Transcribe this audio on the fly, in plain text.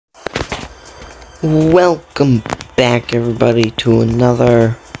Welcome back, everybody, to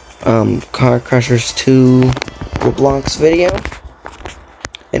another Car Crushers 2 Roblox video.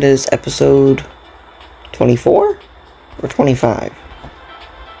 It is episode 24 or 25.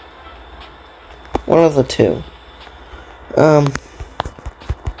 One of the two.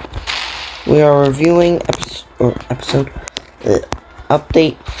 We are reviewing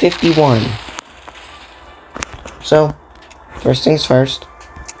update 51. So, first things first.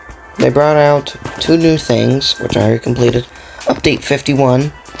 They brought out two new things, which I already completed. Update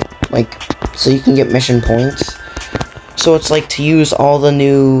 51, so you can get mission points. So it's like to use all the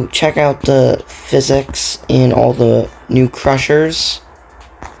new, check out the physics in all the new crushers,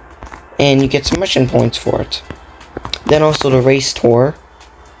 and you get some mission points for it. Then also the race tour,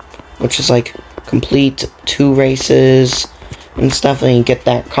 which is like complete 2 races and stuff, and you get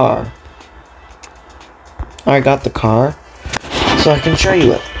that car. I got the car, so I can show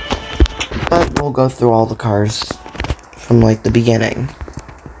you it. But we'll go through all the cars from like the beginning.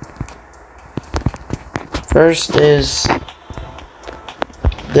 First is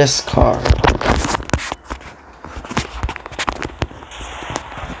this car.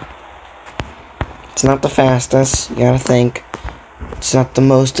 It's not the fastest, you gotta think. It's not the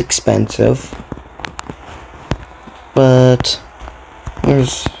most expensive. But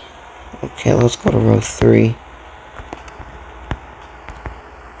there's... okay, let's go to row 3.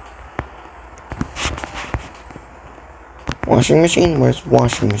 Washing machine? Where's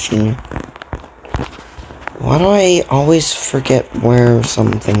washing machine? Why do I always forget where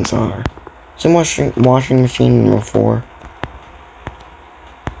some things are? Is it washing machine in row 4?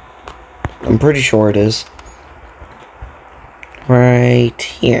 I'm pretty sure it is. Right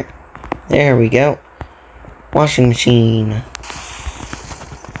here. There we go. Washing machine.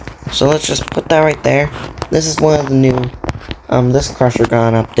 So let's just put that right there. This is one of the new, this crusher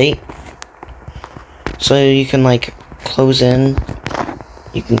got an update. So you can like close in.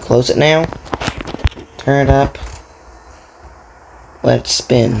 You can close it now. Turn it up. Let it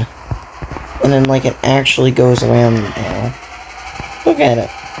spin. And then like it actually goes around now. Look at it.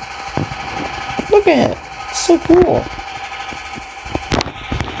 Look at it. It's so cool.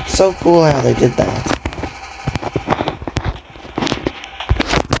 So cool how they did that.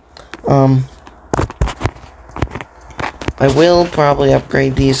 I will probably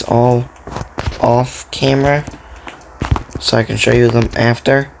upgrade these all off camera, so I can show you them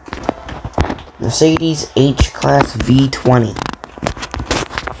after. Mercedes H-Class V20.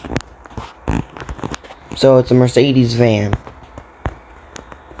 So it's a Mercedes van.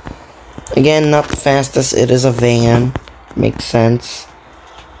 Again, not the fastest, it is a van. Makes sense.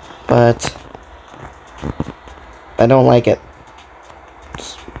 But I don't like it.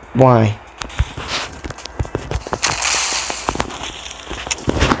 Why?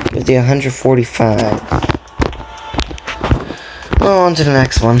 Gives you 145. Well, on to the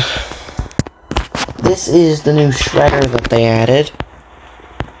next one. This is the new shredder that they added.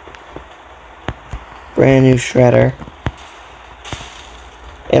 Brand new shredder.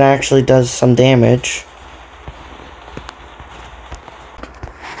 It actually does some damage.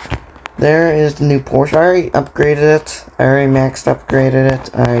 There is the new Porsche. I already upgraded it. I already upgraded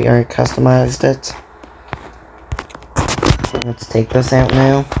it. I already customized it. Let's take this out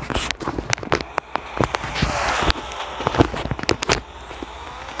now.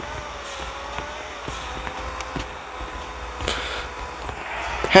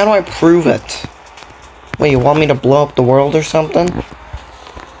 How do I prove it? Wait, you want me to blow up the world or something?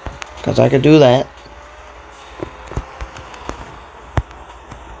 Because I could do that.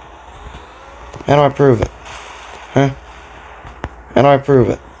 How do I prove it? Huh? How do I prove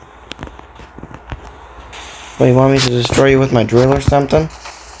it? Wait, you want me to destroy you with my drill or something?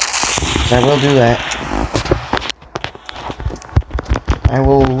 'Cause I will do that. I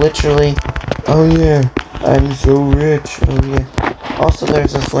will literally... oh yeah, I'm so rich. Oh yeah. Also,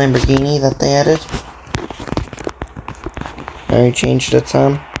 there's this Lamborghini that they added. I already changed it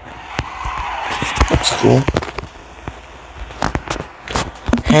some. That's cool.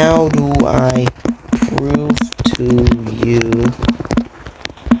 How do I prove to you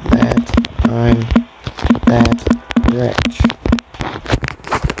that I'm that rich?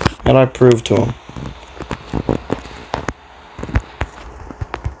 How do I prove to him?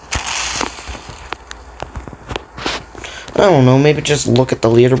 I don't know, maybe just look at the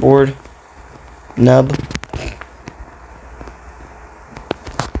leaderboard. Nub.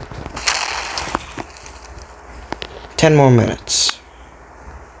 Ten more minutes.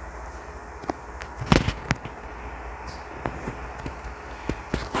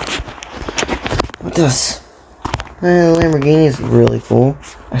 This The Lamborghini is really cool.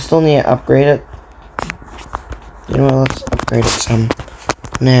 I still need to upgrade it, You know what, let's upgrade it some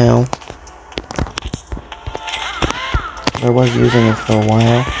now. I was using it for a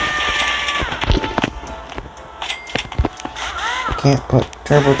while. Can't put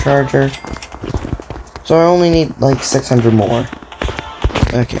turbocharger. So I only need like 600 more.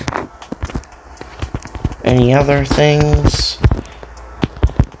 Okay. Any other things?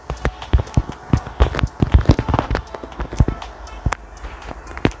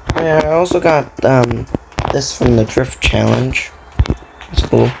 Yeah, I also got this from the drift challenge. It's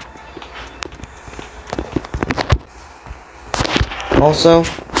cool. Also,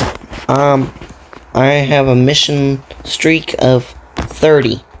 I have a mission streak of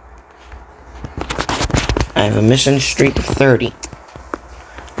 30. I have a mission streak of 30.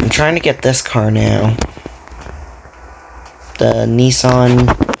 I'm trying to get this car now. The Nissan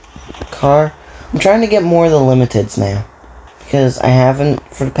car. I'm trying to get more of the limiteds now. Because I haven't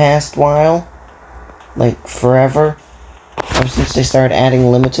for the past while. Like, forever. Ever since they started adding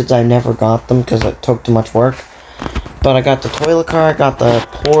limiteds, I never got them because it took too much work. But I got the toilet car, I got the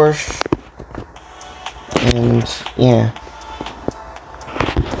Porsche. And, yeah.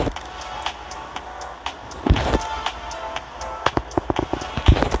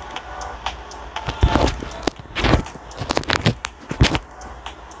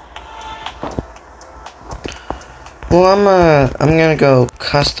 Well, I'm gonna go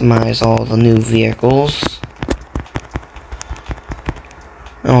customize all the new vehicles.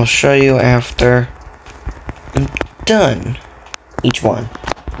 And I'll show you after I'm done each one.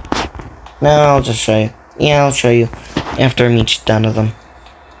 No, I'll just show you. Yeah, I'll show you after I'm each done of them.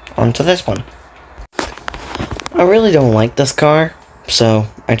 On to this one. I really don't like this car, so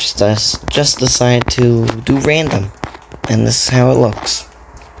I just decided to do random. And this is how it looks.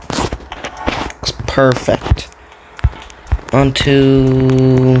 Looks perfect.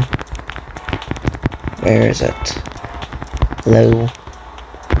 Onto... where is it? Hello?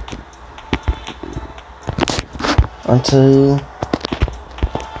 Onto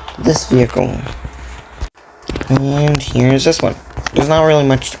this vehicle. And here's this one. There's not really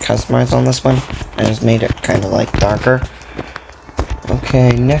much to customize on this one. I just made it kind of like darker.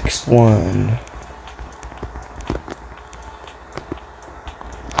 Okay, next one.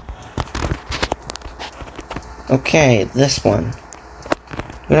 Okay, this one.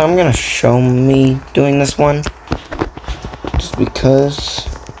 You know, I'm gonna show me doing this one. Just because.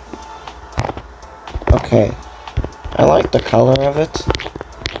 Okay. I like the color of it.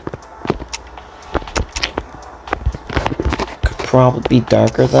 Could probably be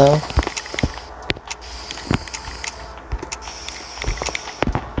darker though.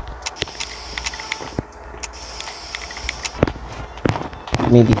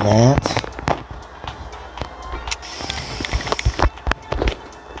 Maybe that.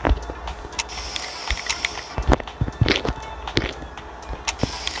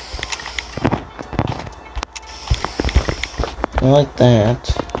 I like that.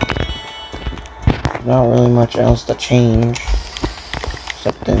 Not really much else to change.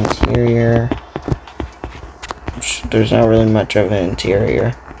 Except the interior. There's not really much of an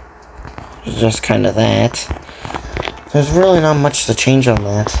interior. It's just kind of that. There's really not much to change on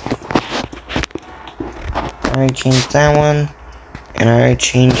that. I already changed that one. And I already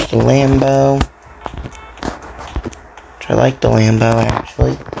changed the Lambo. Which I like the Lambo,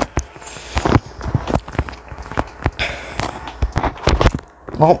 actually.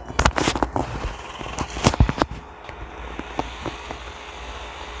 Well,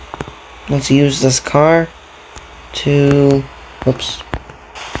 let's use this car to, whoops,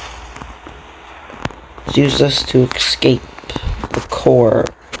 let's use this to escape the core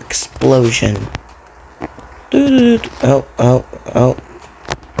explosion. Oh.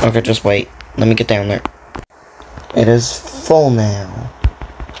 Okay, just wait. Let me get down there. It is full now.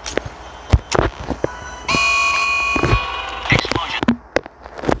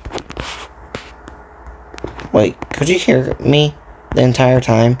 Wait, could you hear me the entire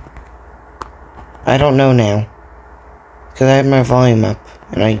time? I don't know now. Because I had my volume up,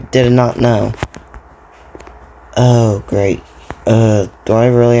 and I did not know. Oh, great. Do I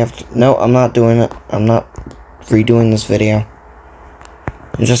really have to... No, I'm not doing it. I'm not redoing this video.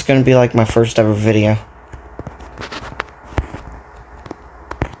 It's just gonna be like my first ever video.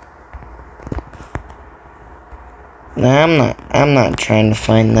 Nah, I'm not trying to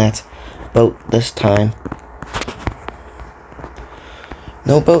find that boat this time.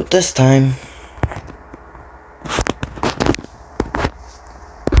 No boat this time.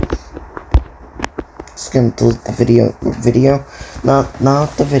 Just gonna delete the video. Not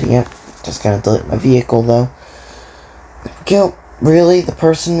the video. Just gonna delete my vehicle though. There we go. Really? The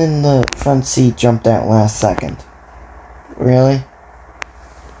person in the front seat jumped out last second. Really?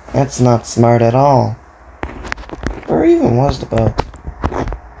 That's not smart at all. Where even was the boat?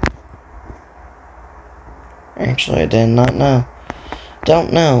 Actually, I did not know.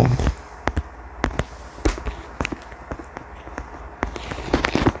 Don't know.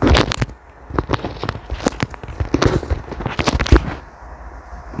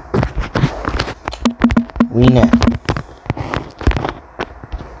 We know.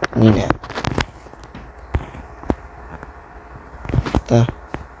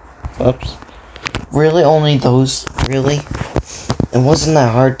 Whoops. Really? Only those? Really? It wasn't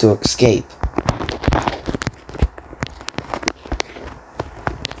that hard to escape.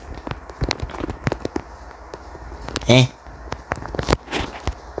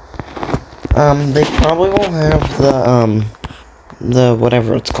 They probably won't have the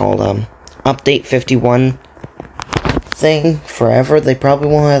whatever it's called, update 51 thing forever. They probably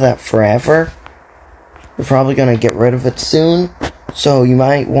won't have that forever. They're probably gonna get rid of it soon. So you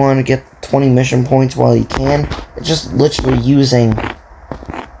might want to get 20 mission points while you can. It's just literally using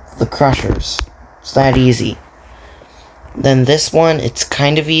the crushers. It's that easy. Then this one, it's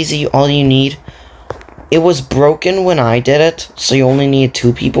kind of easy. All you need... It was broken when I did it, so you only need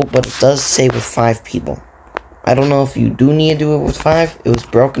 2 people, but it does say with 5 people. I don't know if you do need to do it with 5. It was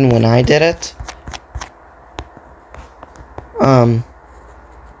broken when I did it.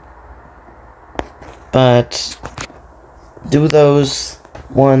 But do those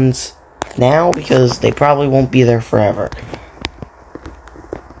ones now because they probably won't be there forever.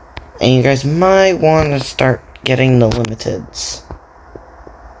 And you guys might want to start getting the limiteds.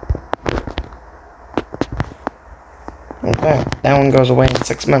 Okay, that one goes away in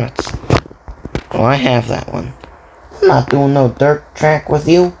 6 minutes. Well, I have that one. I'm not doing no dirt track with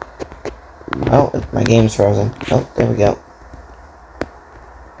you. Oh, my game's frozen. Oh, there we go.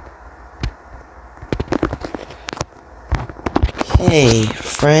 Okay,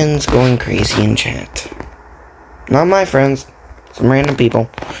 friends going crazy in chat. Not my friends. Some random people.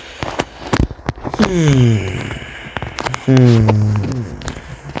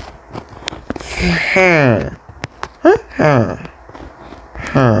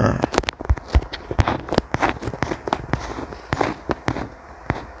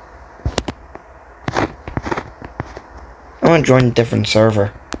 I want to join a different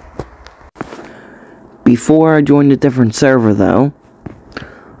server. Before I joined a different server, though,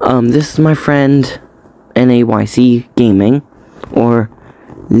 this is my friend NAYCgaming, or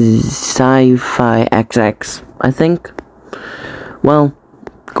Sci-Fi XX, I think. Well,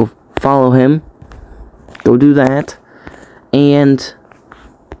 go follow him. Go do that. And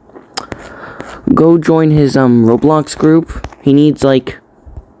go join his Roblox group. He needs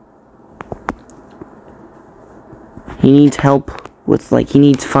help with he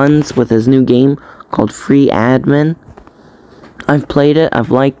needs funds with his new game called Free Admin. I've played it,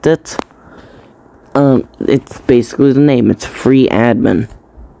 I've liked it. It's basically the name, it's Free Admin.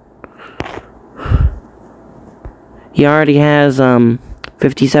 He already has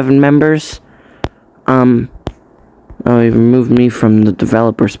 57 members. Oh, he removed me from the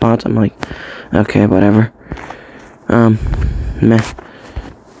developer spot. I'm like, okay, whatever. Meh.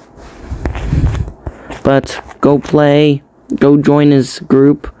 But go play, go join his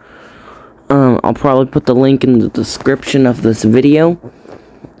group. I'll probably put the link in the description of this video.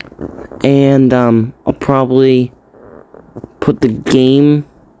 And I'll probably put the game.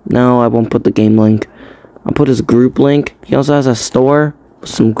 No, I won't put the game link. I'll put his group link. He also has a store with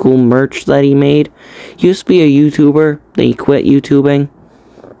some cool merch that he made. He used to be a YouTuber. Then he quit YouTubing.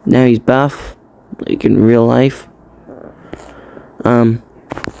 Now he's buff, like in real life. Go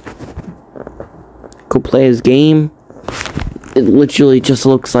play his game. It literally just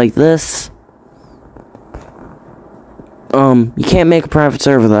looks like this. You can't make a private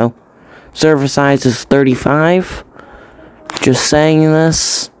server though. Server size is 35. Just saying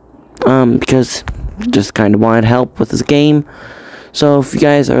this, because just kind of wanted help with his game. So if you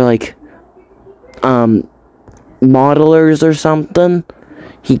guys are like, modelers or something,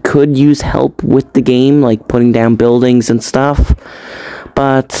 he could use help with the game, like putting down buildings and stuff.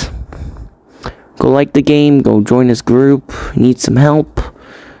 But go like the game, go join his group, need some help,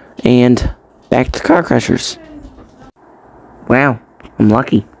 and back to Car Crushers. Wow, I'm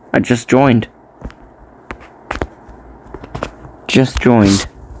lucky. I just joined.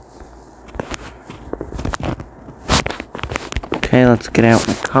 Okay, let's get out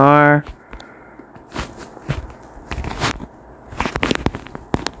in the car.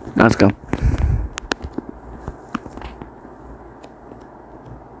 Let's go.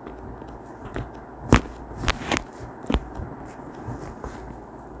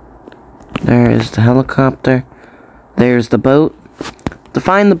 There is the helicopter. There's the boat. To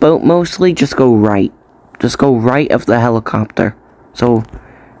find the boat, mostly, just go right. Just go right of the helicopter. So,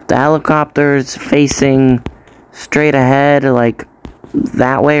 if the helicopter is facing straight ahead, like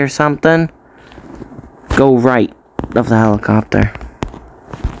that way or something, go right of the helicopter.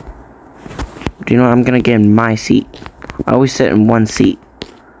 Do you know what? I'm gonna get in my seat. I always sit in one seat.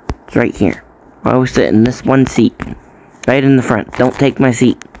 It's right here. I always sit in this one seat. Right in the front. Don't take my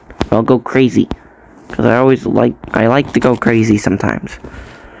seat. I'll go crazy. Because I like to go crazy sometimes.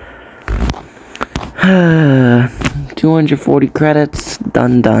 240 credits.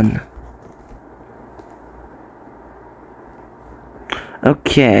 Done.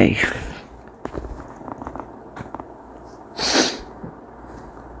 Okay.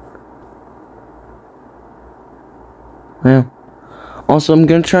 Well, also I'm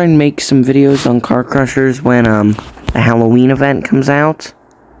gonna try and make some videos on Car Crushers when the Halloween event comes out.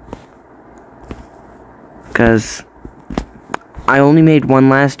 Because I only made one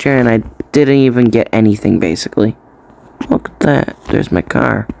last year and I didn't even get anything basically. Look at that. There's my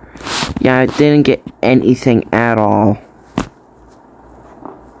car. Yeah, I didn't get anything at all.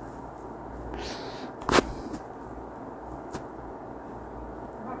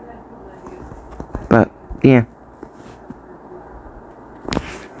 But yeah.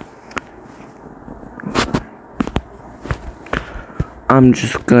 I'm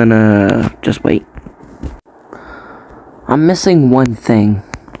just gonna wait. I'm missing one thing.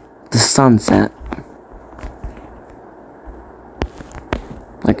 The sunset.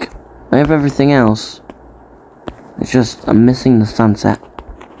 Like, I have everything else. It's just, I'm missing the sunset.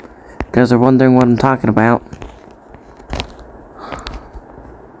 You guys are wondering what I'm talking about.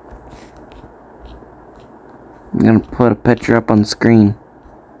 I'm gonna put a picture up on screen.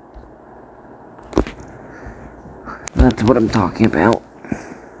 That's what I'm talking about.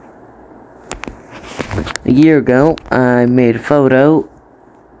 A year ago, I made a photo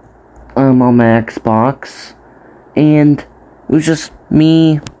on my Xbox, and it was just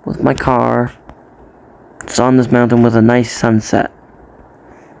me with my car. It's on this mountain with a nice sunset.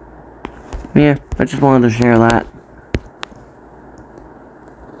 Yeah, I just wanted to share that.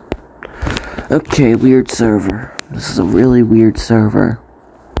 Okay, weird server. This is a really weird server.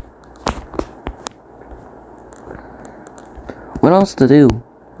 What else to do?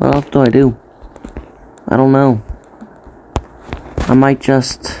 What else do I do? I don't know. I might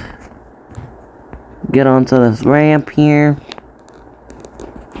just get onto this ramp here.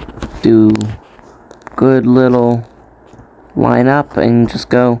 Do good little line up and just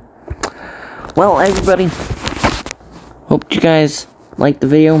go. Well, everybody, hope you guys liked the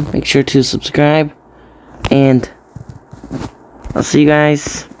video. Make sure to subscribe. And I'll see you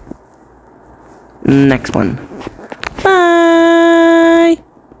guys next one. Bye!